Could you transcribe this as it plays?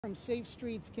From Safe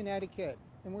Streets Connecticut,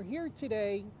 and we're here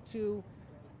today to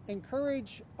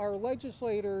encourage our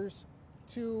legislators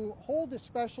to hold a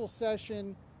special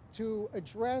session to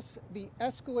address the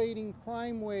escalating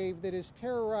crime wave that is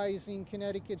terrorizing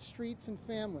Connecticut's streets and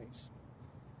families.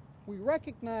 We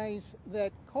recognize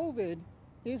that COVID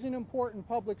is an important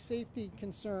public safety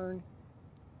concern,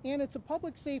 and it's a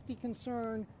public safety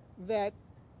concern that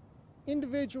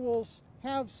individuals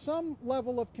have some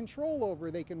level of control over.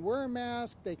 They can wear a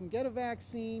mask, they can get a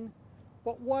vaccine,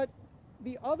 but what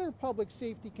the other public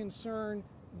safety concern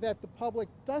that the public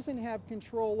doesn't have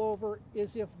control over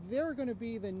is if they're going to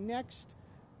be the next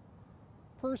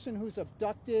person who's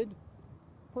abducted,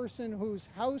 person whose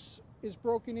house is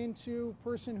broken into,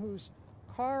 person whose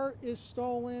car is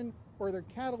stolen, or their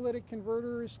catalytic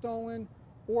converter is stolen,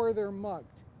 or they're mugged.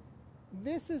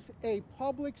 This is a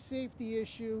public safety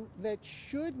issue that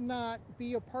should not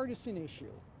be a partisan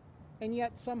issue, and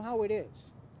yet somehow it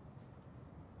is.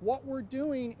 What we're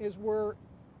doing is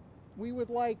we would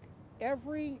like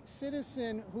every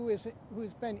citizen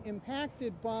who's been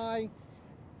impacted by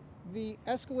the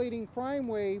escalating crime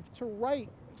wave to write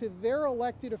to their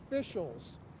elected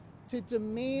officials to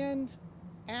demand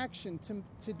action,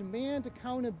 to demand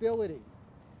accountability.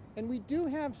 And we do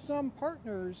have some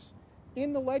partners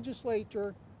in the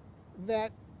legislature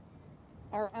that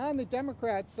are on the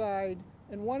Democrat side,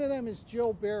 and one of them is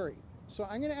Jill Berry. So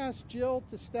I'm going to ask Jill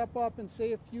to step up and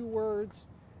say a few words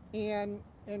and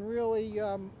really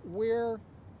where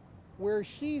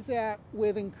she's at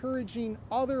with encouraging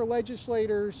other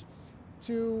legislators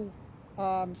to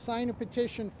sign a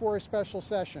petition for a special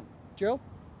session. Jill?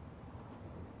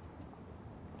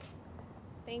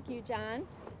 Thank you, John.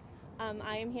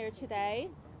 I am here today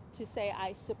to say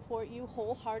I support you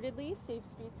wholeheartedly, Safe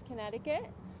Streets Connecticut.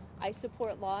 I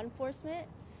support law enforcement,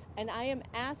 and I am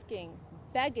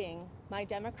begging my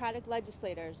Democratic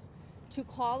legislators to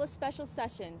call a special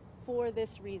session for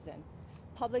this reason.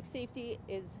 Public safety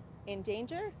is in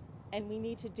danger, and we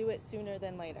need to do it sooner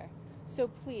than later. So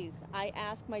please, I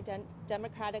ask my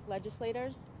Democratic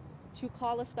legislators to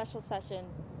call a special session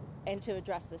and to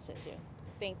address this issue.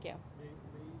 Thank you. May you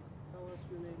tell us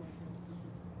your name?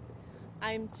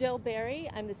 I'm Jill Berry.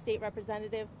 I'm the state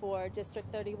representative for District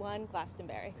 31,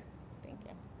 Glastonbury. Thank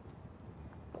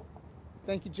you.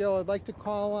 Thank you, Jill. I'd like to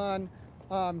call on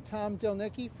Tom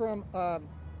Delnicki from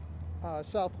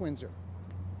South Windsor.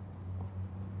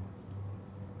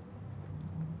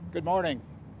 Good morning.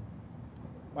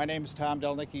 My name is Tom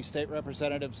Delnicki, State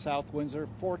Representative, South Windsor,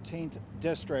 14th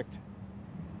District.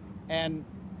 And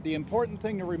the important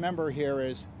thing to remember here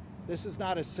is this is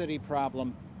not a city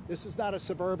problem. This is not a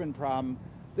suburban problem.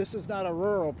 This is not a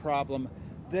rural problem.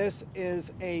 This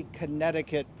is a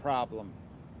Connecticut problem.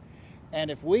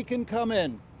 And if we can come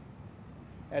in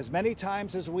as many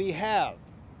times as we have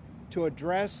to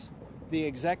address the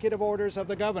executive orders of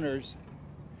the governors,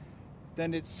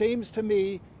 then it seems to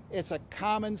me it's a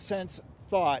common sense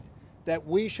thought that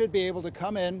we should be able to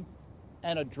come in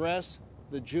and address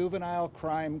the juvenile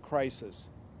crime crisis.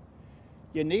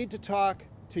 You need to talk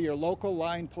to your local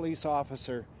line police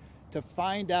officer to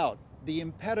find out the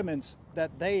impediments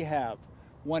that they have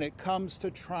when it comes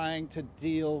to trying to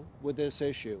deal with this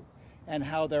issue and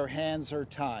how their hands are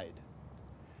tied.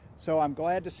 So I'm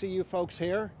glad to see you folks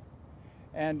here,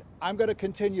 and I'm going to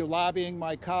continue lobbying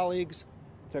my colleagues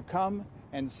to come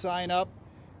and sign up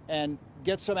and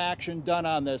get some action done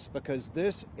on this, because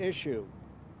this issue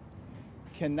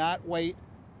cannot wait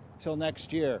till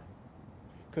next year,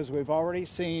 because we've already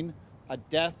seen a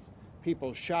death,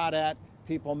 people shot at,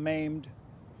 people maimed.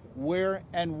 Where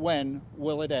and when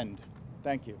will it end?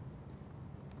 Thank you.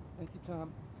 Thank you,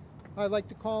 Tom. I'd like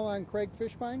to call on Craig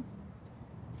Fishbein.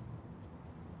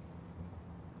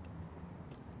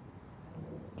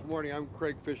 Good morning. I'm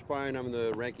Craig Fishbein. I'm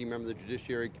the ranking member of the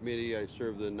Judiciary Committee. I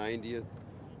serve the 90th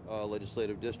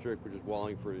Legislative District, which is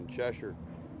Wallingford and Cheshire.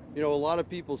 You know, a lot of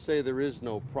people say there is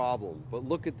no problem, but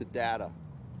look at the data.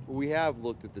 We have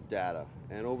looked at the data,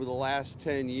 and over the last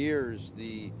 10 years,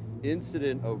 the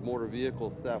incident of motor vehicle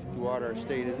theft throughout our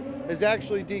state has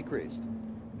actually decreased.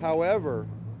 However,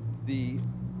 the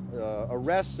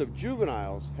arrests of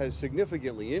juveniles has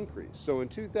significantly increased. So in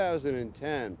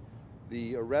 2010,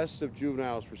 the arrests of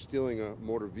juveniles for stealing a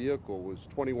motor vehicle was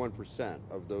 21%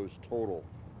 of those total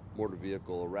motor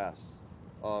vehicle arrests.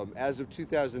 As of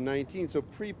 2019, so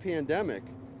pre-pandemic,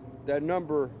 that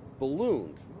number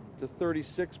ballooned to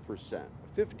 36%,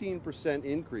 a 15%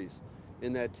 increase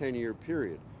in that 10-year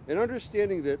period. And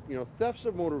understanding that, you know, thefts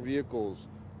of motor vehicles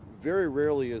very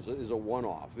rarely is a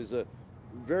one-off.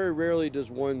 Very rarely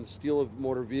does one steal a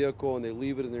motor vehicle and they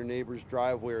leave it in their neighbor's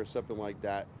driveway or something like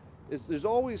that. there's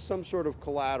always some sort of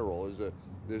collateral.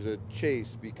 There's a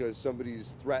chase because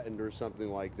somebody's threatened or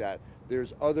something like that.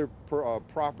 There's other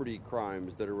property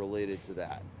crimes that are related to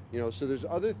that. So there's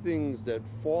other things that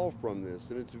fall from this,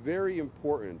 and it's very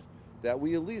important that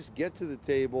we at least get to the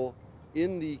table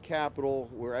in the Capitol.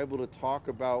 We're able to talk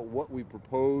about what we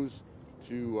propose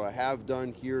to have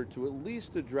done here to at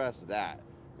least address that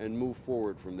and move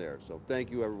forward from there. So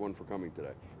thank you everyone for coming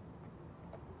today.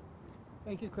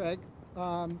 Thank you, Craig.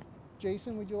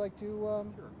 Jason, would you like to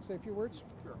say a few words?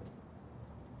 Sure.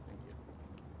 Thank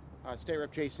you. State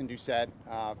Rep Jason Doucette,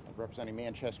 representing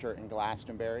Manchester and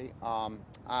Glastonbury. I'm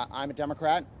a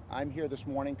Democrat. I'm here this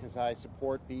morning because I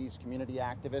support these community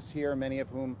activists here, many of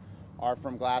whom are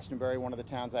from Glastonbury, one of the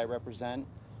towns I represent.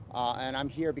 And I'm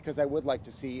here because I would like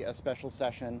to see a special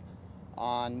session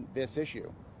on this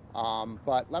issue.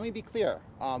 But let me be clear,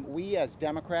 we as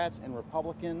Democrats and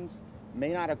Republicans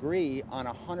may not agree on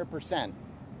 100%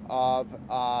 of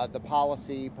the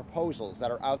policy proposals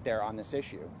that are out there on this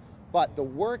issue. But the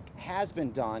work has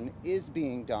been done, is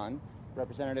being done.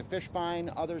 Representative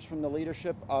Fishbein, others from the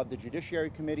leadership of the Judiciary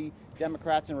Committee,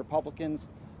 Democrats and Republicans,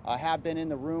 have been in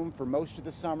the room for most of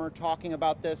the summer talking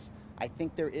about this. I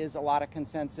think there is a lot of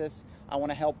consensus. I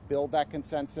want to help build that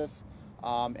consensus,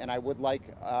 and I would like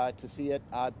to see it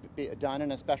be done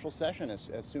in a special session as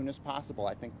soon as possible.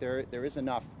 I think there is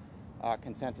enough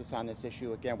consensus on this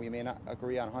issue. Again, we may not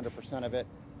agree on 100% of it,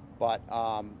 but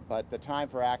the time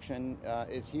for action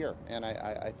is here, and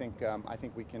I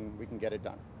think we can get it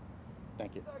done.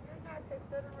 Thank you. So you're not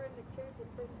considering the kids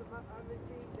that pick them up on the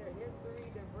team, their history,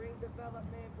 their brain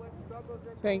development, what struggles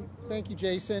they're going through? Thank you,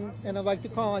 Jason. And I'd like to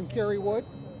call on Carrie Wood.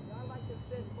 I like to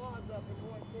set laws up and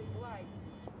go and take life,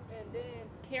 and then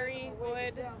Carrie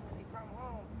Wood, when they come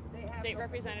home, they have State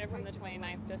Representative from the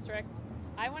 29th District.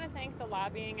 I want to thank the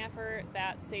lobbying effort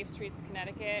that Safe Streets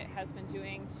Connecticut has been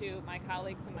doing to my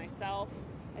colleagues and myself.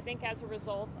 I think as a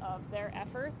result of their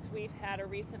efforts, we've had a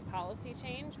recent policy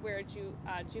change where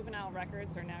juvenile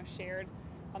records are now shared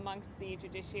amongst the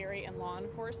judiciary and law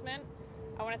enforcement.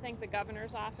 I want to thank the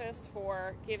governor's office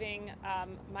for giving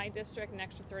my district an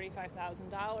extra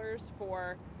 $35,000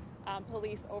 for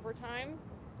police overtime.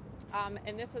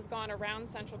 And this has gone around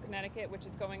central Connecticut, which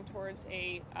is going towards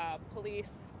a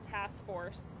police task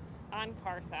force on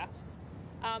car thefts.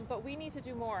 But we need to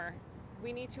do more.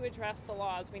 We need to address the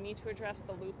laws. We need to address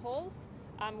the loopholes.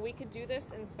 We could do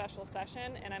this in special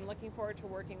session, and I'm looking forward to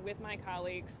working with my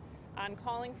colleagues on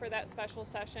calling for that special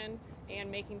session and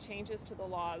making changes to the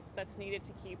laws that's needed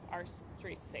to keep our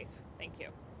streets safe. Thank you.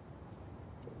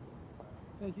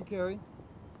 Thank you, Carrie.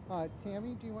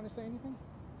 Tammy, do you want to say anything?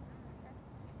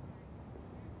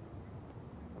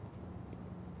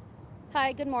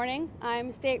 Hi, good morning.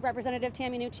 I'm State Representative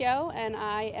Tammy Nuccio, and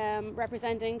I am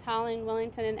representing Tallinn,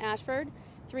 Willington, and Ashford,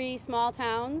 3 small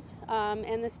towns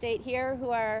in the state here who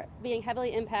are being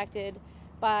heavily impacted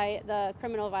by the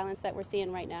criminal violence that we're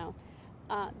seeing right now.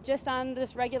 Just on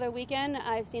this regular weekend,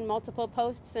 I've seen multiple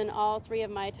posts in all 3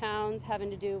 of my towns having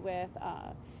to do with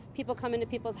people coming to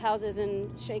people's houses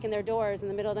and shaking their doors in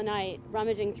the middle of the night,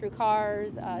 rummaging through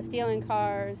cars, stealing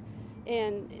cars,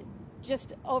 and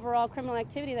just overall criminal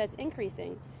activity that's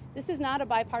increasing. This is not a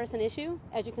bipartisan issue,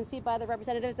 as you can see by the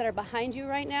representatives that are behind you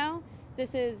right now.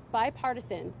 This is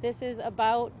bipartisan. This is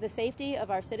about the safety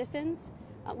of our citizens.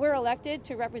 We're elected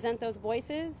to represent those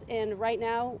voices, and right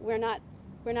now we're not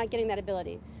getting that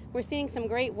ability. We're seeing some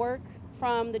great work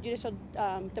from the Judicial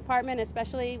Department,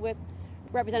 especially with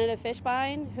Representative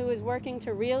Fishbein, who is working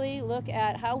to really look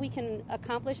at how we can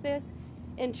accomplish this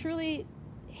and truly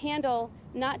handle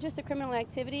not just the criminal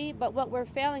activity, but what we're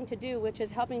failing to do, which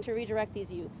is helping to redirect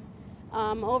these youths.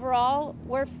 Overall,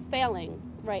 we're failing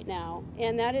right now,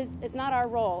 and it's not our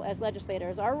role as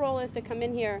legislators. Our role is to come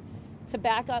in here to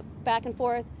back and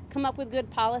forth, come up with good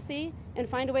policy, and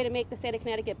find a way to make the state of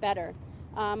Connecticut better.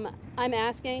 I'm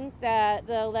asking that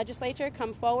the legislature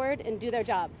come forward and do their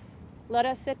job. Let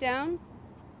us sit down,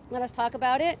 let us talk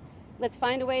about it. Let's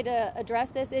find a way to address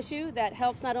this issue that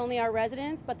helps not only our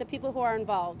residents, but the people who are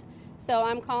involved. So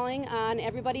I'm calling on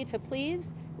everybody to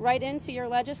please write into your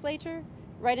legislature,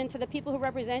 write into the people who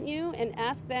represent you, and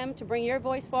ask them to bring your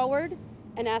voice forward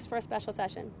and ask for a special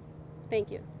session.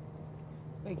 Thank you.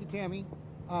 Thank you, Tammy.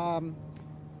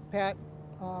 Pat,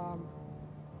 why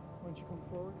don't you come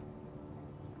forward?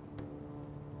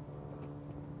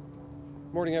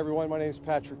 Morning, everyone. My name is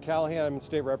Patrick Callahan. I'm a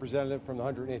state representative from the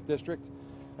 108th District.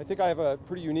 I think I have a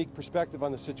pretty unique perspective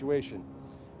on the situation.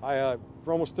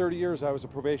 For almost 30 years, I was a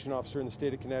probation officer in the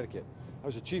state of Connecticut. I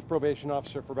was a chief probation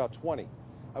officer for about 20.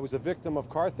 I was a victim of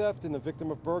car theft and a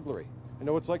victim of burglary. I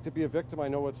know what it's like to be a victim. I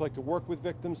know what it's like to work with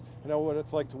victims. I know what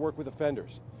it's like to work with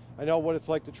offenders. I know what it's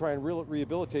like to try and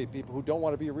rehabilitate people who don't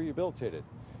want to be rehabilitated.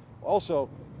 Also,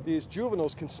 these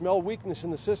juveniles can smell weakness in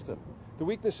the system. The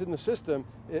weakness in the system,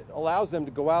 it allows them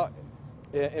to go out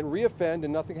and reoffend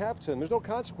and nothing happens to them. There's no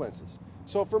consequences.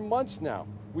 So for months now,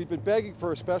 we've been begging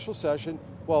for a special session,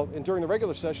 well, and during the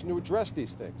regular session, to address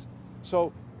these things.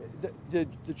 So the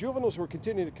juveniles who are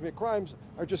continuing to commit crimes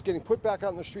are just getting put back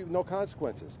out in the street with no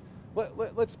consequences.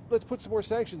 Let's put some more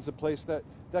sanctions in place that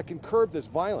can curb this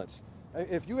violence.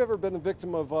 If you've ever been a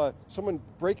victim of someone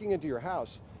breaking into your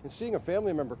house and seeing a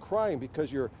family member crying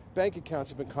because your bank accounts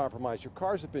have been compromised, your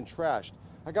cars have been trashed.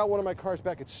 I got one of my cars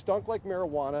back, it stunk like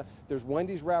marijuana, there's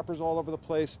Wendy's wrappers all over the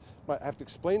place. I have to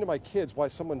explain to my kids why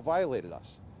someone violated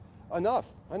us. Enough,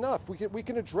 we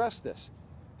can address this.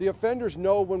 The offenders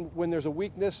know when there's a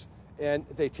weakness and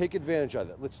they take advantage of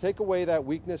it. Let's take away that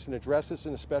weakness and address this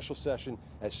in a special session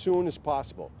as soon as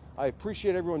possible. I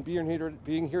appreciate everyone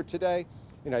being here today,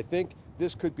 and I think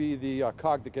this could be the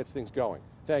cog that gets things going.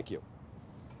 Thank you.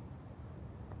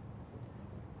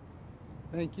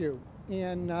 Thank you.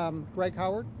 And Greg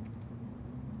Howard?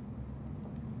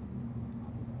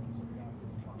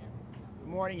 Good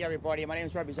morning, everybody. My name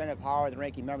is Representative Howard, the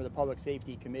ranking member of the Public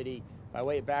Safety Committee. By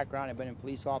way of background, I've been a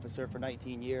police officer for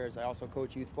 19 years. I also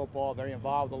coach youth football, very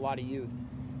involved with a lot of youth.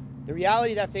 The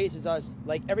reality that faces us,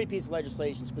 like every piece of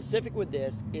legislation, specific with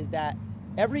this, is that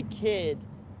every kid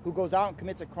who goes out and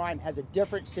commits a crime has a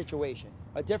different situation,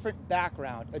 a different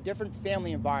background, a different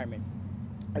family environment,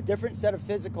 a different set of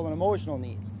physical and emotional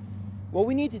needs. What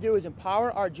we need to do is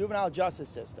empower our juvenile justice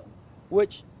system,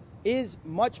 which is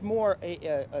much more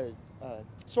a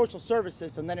social service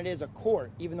system than it is a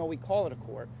court, even though we call it a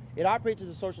court. It operates as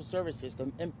a social service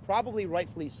system, and probably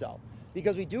rightfully so,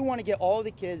 because we do want to get all of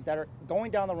the kids that are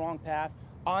going down the wrong path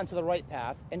onto the right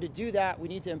path. And to do that, we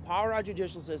need to empower our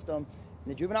judicial system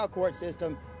and the juvenile court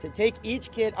system to take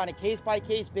each kid on a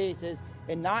case-by-case basis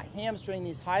and not hamstring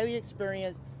these highly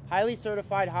experienced, highly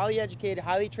certified, highly educated,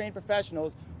 highly trained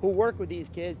professionals who work with these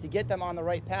kids to get them on the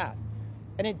right path.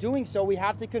 And in doing so, we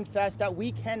have to confess that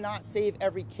we cannot save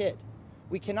every kid.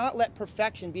 We cannot let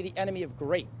perfection be the enemy of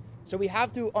great. So we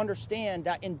have to understand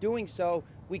that in doing so,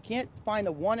 we can't find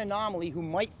the one anomaly who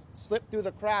might slip through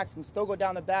the cracks and still go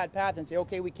down the bad path and say,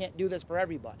 okay, we can't do this for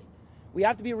everybody. We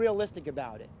have to be realistic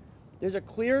about it. There's a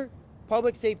clear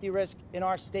public safety risk in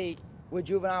our state with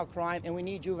juvenile crime, and we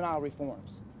need juvenile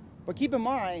reforms. But keep in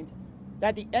mind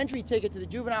that the entry ticket to the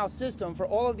juvenile system for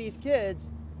all of these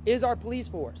kids is our police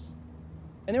force.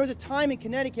 And there was a time in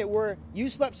Connecticut where you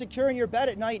slept secure in your bed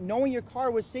at night knowing your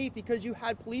car was safe because you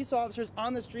had police officers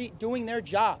on the street doing their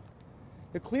job.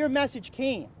 The clear message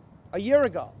came a year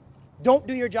ago: don't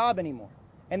do your job anymore.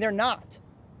 And they're not.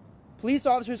 Police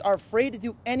officers are afraid to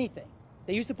do anything.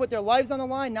 They used to put their lives on the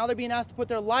line, now they're being asked to put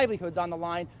their livelihoods on the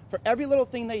line for every little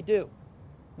thing they do.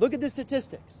 Look at the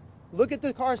statistics. Look at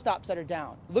the car stops that are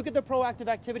down. Look at the proactive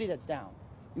activity that's down.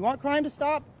 You want crime to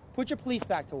stop? Put your police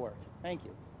back to work. Thank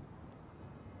you.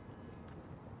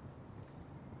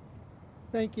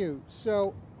 Thank you.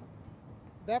 So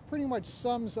that pretty much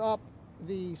sums up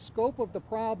the scope of the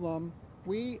problem.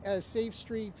 We, as Safe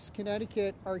Streets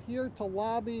Connecticut, are here to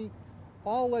lobby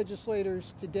all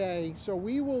legislators today. So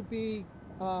we will be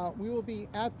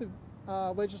at the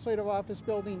Legislative Office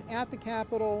Building at the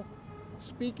Capitol,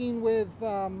 speaking with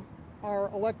our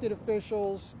elected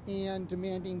officials and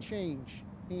demanding change.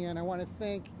 And I want to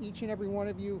thank each and every one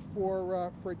of you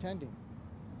for attending.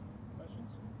 Questions?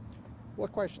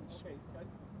 What questions? Okay,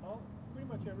 pretty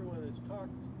much everyone that's talked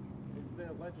has been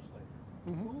a legislator.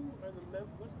 Mm-hmm. Who are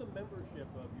what's the membership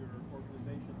of your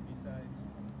organization besides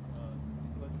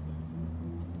these legislators?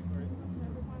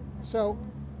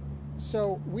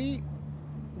 So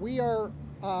we are,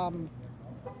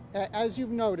 as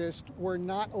you've noticed, we're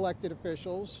not elected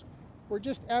officials. We're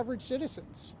just average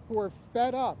citizens who are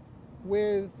fed up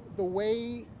with the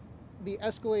way the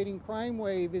escalating crime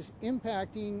wave is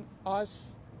impacting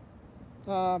us.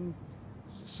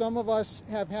 Some of us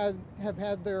have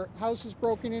had their houses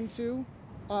broken into.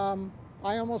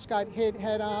 I almost got hit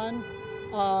head on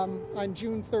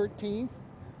June 13th.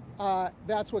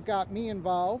 That's what got me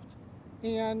involved.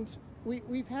 And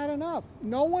we've had enough.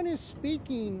 No one is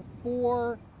speaking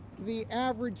for the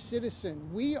average citizen.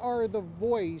 We are the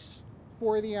voice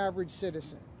for the average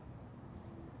citizen.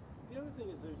 The other thing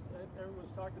is, everyone's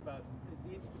talked about it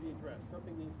needs to be addressed.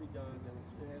 Something needs to be done, and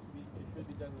it should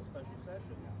be done in a special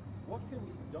session. What can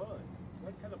be done?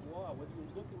 What kind of law? What are you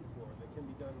looking for that can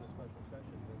be done in a special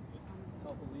session that would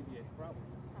help alleviate the problem?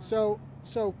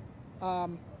 So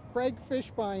Craig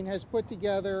Fishbein has put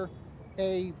together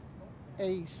a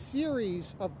a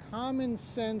series of common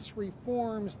sense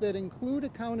reforms that include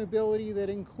accountability,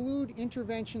 that include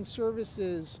intervention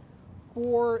services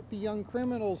for the young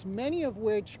criminals, many of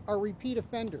which are repeat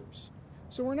offenders.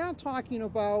 So we're not talking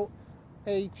about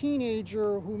a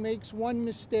teenager who makes one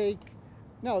mistake.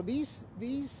 No, these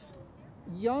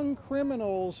young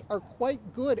criminals are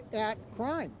quite good at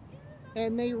crime.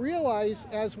 And they realize,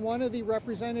 as one of the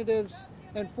representatives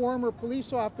and former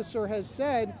police officer has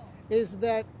said, is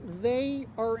that they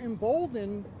are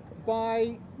emboldened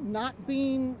by not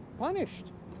being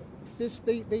punished.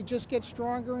 They just get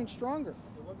stronger and stronger.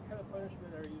 So what kind of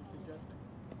punishment are you suggesting?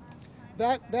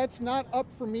 That's not up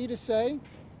for me to say.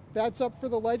 That's up for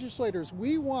the legislators.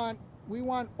 We want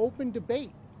open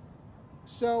debate.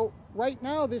 So right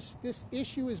now this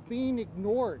issue is being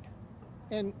ignored,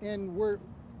 and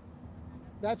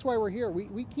that's why we're here.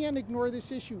 We can't ignore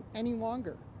this issue any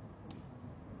longer.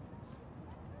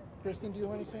 Kristen, do you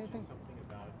want to say anything? Something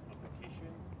about a petition.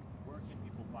 Where can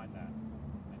people find that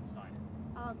and sign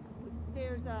it?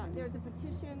 There's a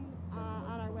petition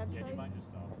on our website. Yeah, do you mind just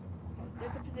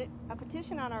There's a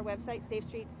petition on our website,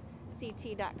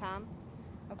 safestreetsct.com.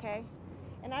 Okay,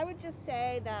 and I would just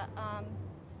say that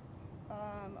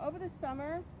over the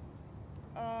summer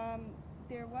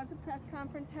there was a press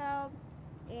conference held,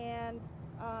 and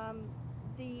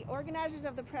the organizers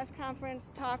of the press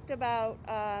conference talked about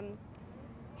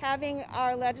having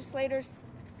our legislators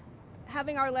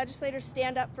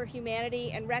stand up for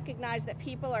humanity and recognize that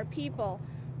people are people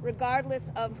regardless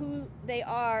of who they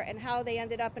are and how they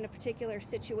ended up in a particular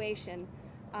situation.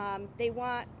 They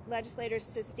want legislators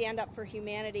to stand up for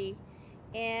humanity.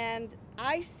 And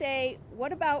I say,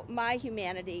 what about my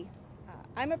humanity?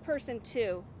 I'm a person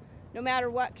too, no matter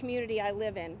what community I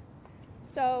live in.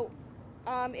 So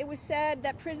it was said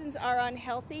that prisons are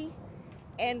unhealthy,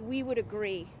 and we would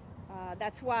agree.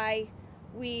 That's why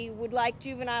we would like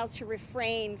juveniles to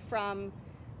refrain from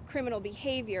criminal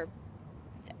behavior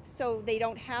so they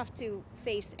don't have to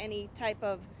face any type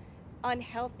of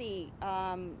unhealthy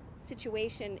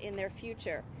situation in their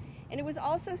future. And it was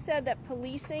also said that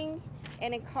policing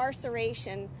and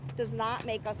incarceration does not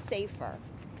make us safer.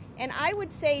 And I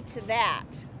would say to that,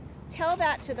 tell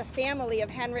that to the family of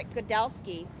Henryk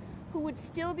Godelski, who would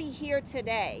still be here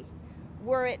today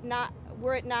were it not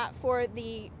for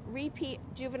the repeat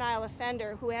juvenile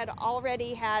offender who had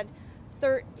already had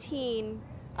 13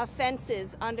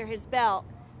 offenses under his belt,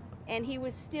 and he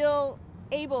was still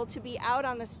able to be out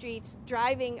on the streets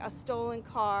driving a stolen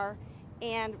car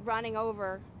and running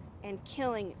over and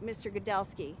killing Mr.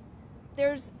 Godelski.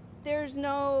 There's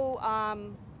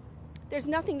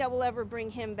nothing that will ever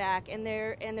bring him back, and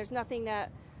there's nothing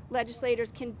that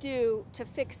legislators can do to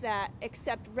fix that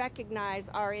except recognize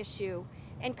our issue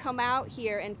and come out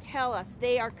here and tell us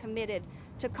they are committed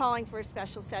to calling for a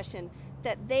special session,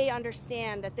 that they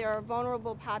understand that there are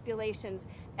vulnerable populations,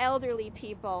 elderly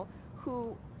people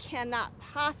who cannot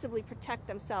possibly protect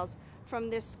themselves from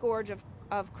this scourge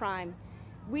of crime.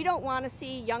 We don't want to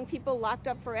see young people locked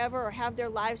up forever or have their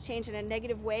lives changed in a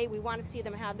negative way. We want to see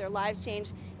them have their lives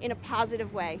changed in a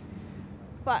positive way.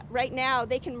 But right now,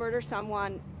 they can murder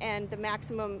someone, and the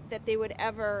maximum that they would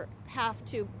ever have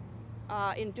to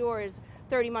endure is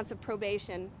 30 months of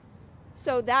probation.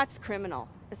 So that's criminal,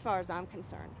 as far as I'm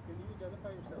concerned. Can you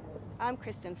identify yourself? I'm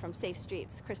Kristen from Safe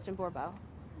Streets, Kristen Bourbeau.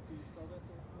 Can you spell that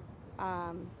for us? Kristin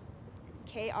Bourbeau.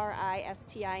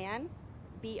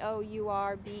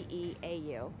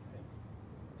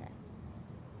 Okay.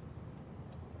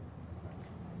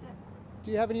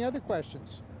 Do you have any other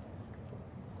questions?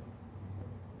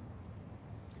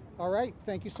 All right,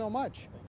 thank you so much.